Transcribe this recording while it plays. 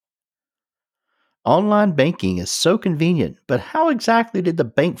Online banking is so convenient, but how exactly did the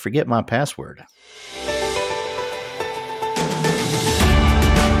bank forget my password?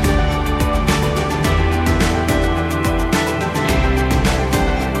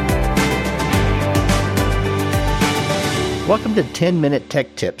 Welcome to 10-Minute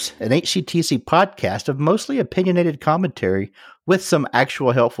Tech Tips, an HCTC podcast of mostly opinionated commentary with some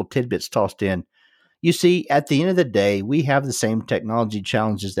actual helpful tidbits tossed in. You see, at the end of the day, we have the same technology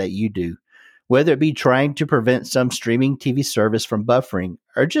challenges that you do, whether it be trying to prevent some streaming TV service from buffering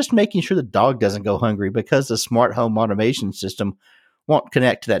or just making sure the dog doesn't go hungry because the smart home automation system won't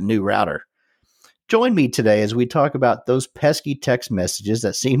connect to that new router. Join me today as we talk about those pesky text messages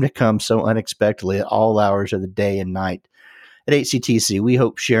that seem to come so unexpectedly at all hours of the day and night. At HCTC, we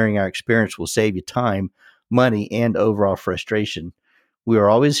hope sharing our experience will save you time, money, and overall frustration. We are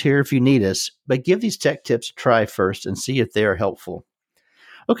always here if you need us, but give these tech tips a try first and see if they are helpful.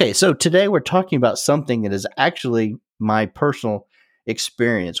 Okay, so today we're talking about something that is actually my personal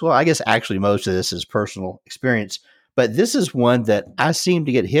experience. Well, I guess actually most of this is personal experience, but this is one that I seem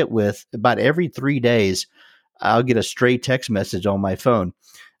to get hit with about every 3 days. I'll get a stray text message on my phone.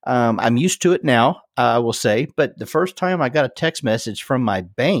 I'm used to it now, I will say, but the first time I got a text message from my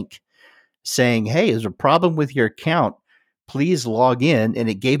bank saying, hey, there's a problem with your account, please log in. And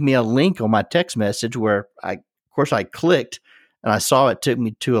it gave me a link on my text message where of course I clicked and I saw it took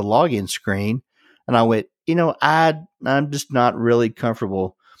me to a login screen. And I went, I'm just not really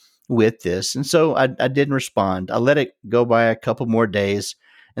comfortable with this. And so I didn't respond. I let it go by a couple more days.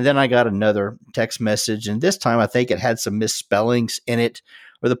 And then I got another text message. And this time I think it had some misspellings in it,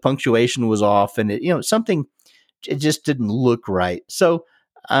 or the punctuation was off, and it just didn't look right. So,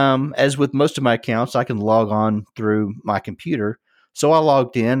 as with most of my accounts, I can log on through my computer. So I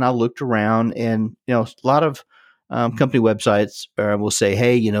logged in, I looked around, and a lot of company websites will say,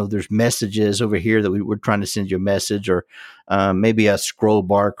 "Hey, there's messages over here that we're trying to send you a message," or maybe a scroll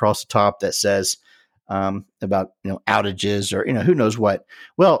bar across the top that says about outages, or who knows what.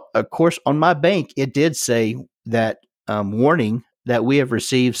 Well, of course, on my bank, it did say that warning that we have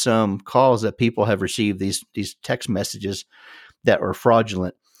received some calls that people have received these text messages that were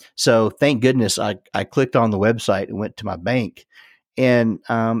fraudulent. So thank goodness I clicked on the website and went to my bank, and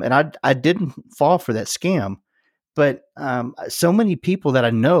I didn't fall for that scam. But so many people that I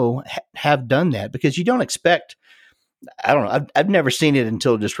know have done that, because you don't expect. I don't know. I've never seen it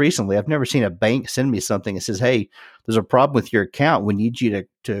until just recently. I've never seen a bank send me something that says, "Hey, there's a problem with your account. We need you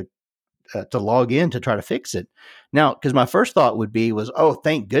to log in to try to fix it." Now, because my first thought was, oh,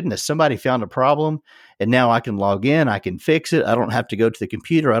 thank goodness somebody found a problem, and now I can log in, I can fix it. I don't have to go to the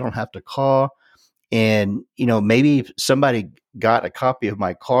computer. I don't have to call. And, maybe somebody got a copy of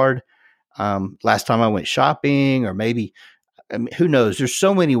my card last time I went shopping, or maybe, who knows? There's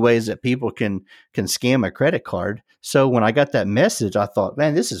so many ways that people can scam a credit card. So when I got that message, I thought,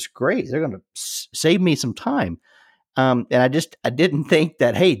 man, this is great. They're going to save me some time. And I didn't think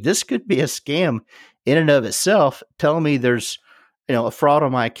that, hey, this could be a scam in and of itself, telling me there's, a fraud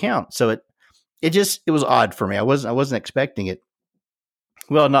on my account. So it was odd for me. I wasn't expecting it.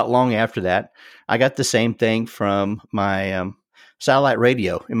 Well, not long after that, I got the same thing from my satellite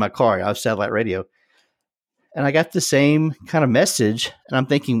radio in my car. I have satellite radio, and I got the same kind of message. And I'm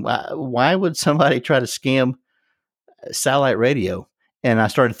thinking, why would somebody try to scam satellite radio? And I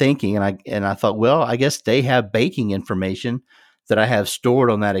started thinking, and I thought, well, I guess they have banking information that I have stored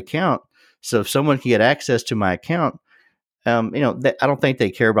on that account. So if someone can get access to my account, I don't think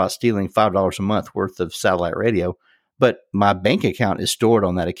they care about stealing $5 a month worth of satellite radio, but my bank account is stored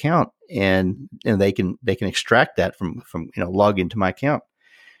on that account, and they can extract that from log into my account.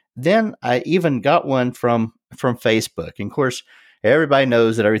 Then I even got one from Facebook, and of course, everybody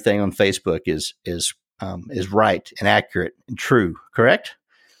knows that everything on Facebook is right and accurate and true, correct?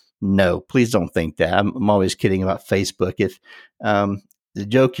 No, please don't think that. I'm always kidding about Facebook. If the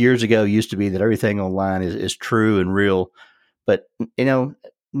joke years ago used to be that everything online is true and real, but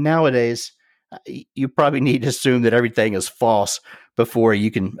nowadays you probably need to assume that everything is false before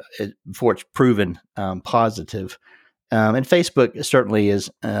it's proven positive. And Facebook certainly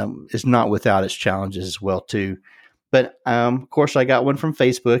is not without its challenges as well too. But of course, I got one from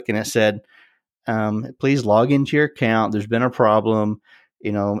Facebook, and it said, please log into your account. There's been a problem,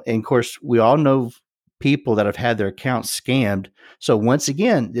 and of course we all know people that have had their accounts scammed. So once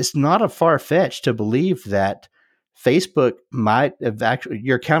again, it's not a far-fetched to believe that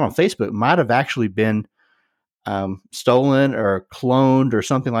your account on Facebook might have actually been stolen or cloned or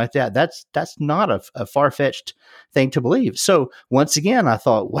something like that. That's not a far-fetched thing to believe. So once again, I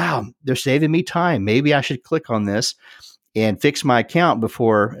thought, wow, they're saving me time. Maybe I should click on this. and fix my account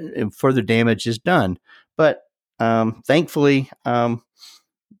before further damage is done. But thankfully,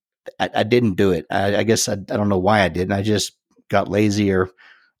 I didn't do it. I guess I don't know why I didn't. I just got lazy or,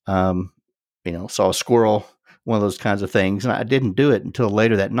 saw a squirrel, one of those kinds of things. And I didn't do it until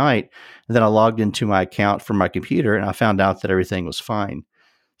later that night. And then I logged into my account from my computer and I found out that everything was fine.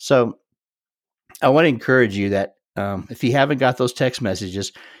 So I want to encourage you that if you haven't got those text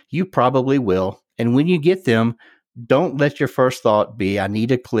messages, you probably will. And when you get them, don't let your first thought be, I need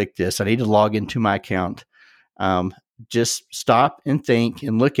to click this. I need to log into my account. Just stop and think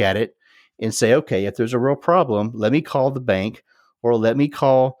and look at it and say, okay, if there's a real problem, let me call the bank or let me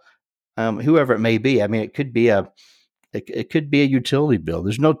call whoever it may be. I mean, it could be a utility bill.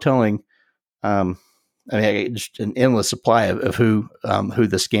 There's no telling. Just an endless supply of who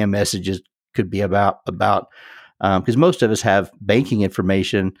the scam messages could be about. Because most of us have banking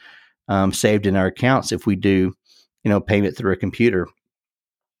information saved in our accounts if we do, payment through a computer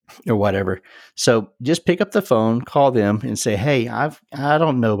or whatever. So just pick up the phone, call them, and say, "Hey, I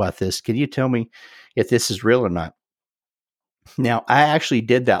don't know about this. Can you tell me if this is real or not?" Now, I actually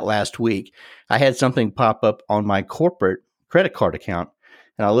did that last week. I had something pop up on my corporate credit card account,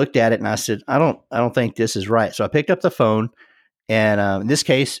 and I looked at it and I said, "I don't think this is right." So I picked up the phone, and in this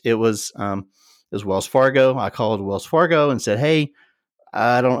case, it was Wells Fargo. I called Wells Fargo and said, "Hey,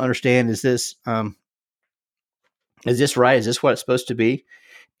 I don't understand. Is this right? Is this what it's supposed to be?"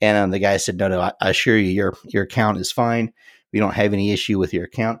 And the guy said, "No, I assure you, your account is fine. We don't have any issue with your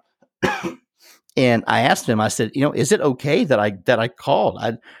account." And I asked him, I said, "Is it okay that I called?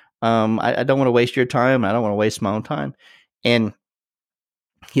 I don't want to waste your time. I don't want to waste my own time." And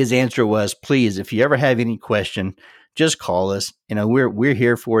his answer was, "Please, if you ever have any question, just call us. We're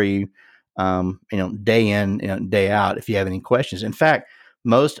here for you. Day in, day out. If you have any questions." In fact,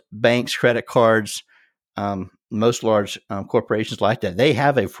 most banks, credit cards, most large corporations like that, they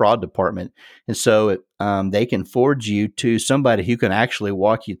have a fraud department. And so they can forward you to somebody who can actually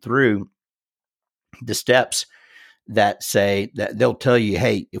walk you through the steps that say that they'll tell you,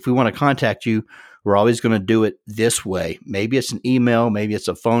 "Hey, if we want to contact you, we're always going to do it this way." Maybe it's an email, maybe it's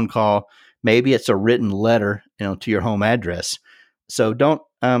a phone call, maybe it's a written letter, to your home address. So don't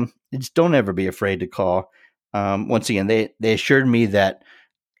ever be afraid to call. Once again, they assured me that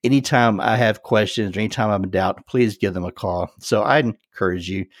anytime I have questions or anytime I'm in doubt, please give them a call. So I'd encourage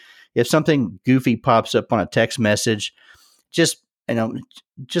you, if something goofy pops up on a text message, just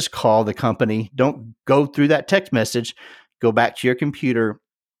call the company. Don't go through that text message. Go back to your computer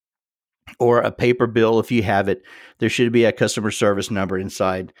or a paper bill if you have it. There should be a customer service number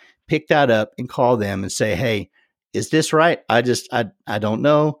inside. Pick that up and call them and say, "Hey, is this right? I don't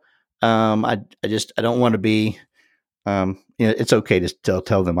know. I don't want to be." It's okay to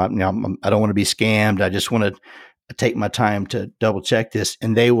tell them, I don't want to be scammed. I just want to take my time to double check this,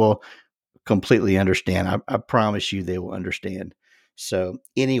 and they will completely understand. I promise you they will understand. So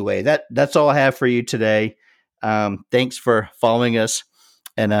anyway, that's all I have for you today. Thanks for following us,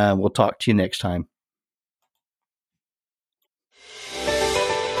 and we'll talk to you next time.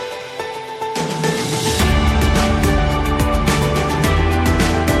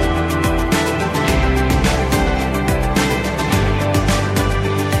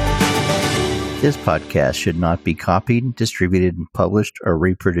 This podcast should not be copied, distributed, published, or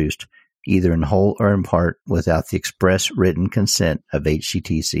reproduced, either in whole or in part, without the express written consent of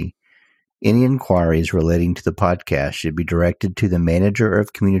HCTC. Any inquiries relating to the podcast should be directed to the Manager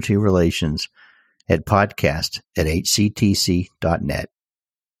of Community Relations at podcast@hctc.net.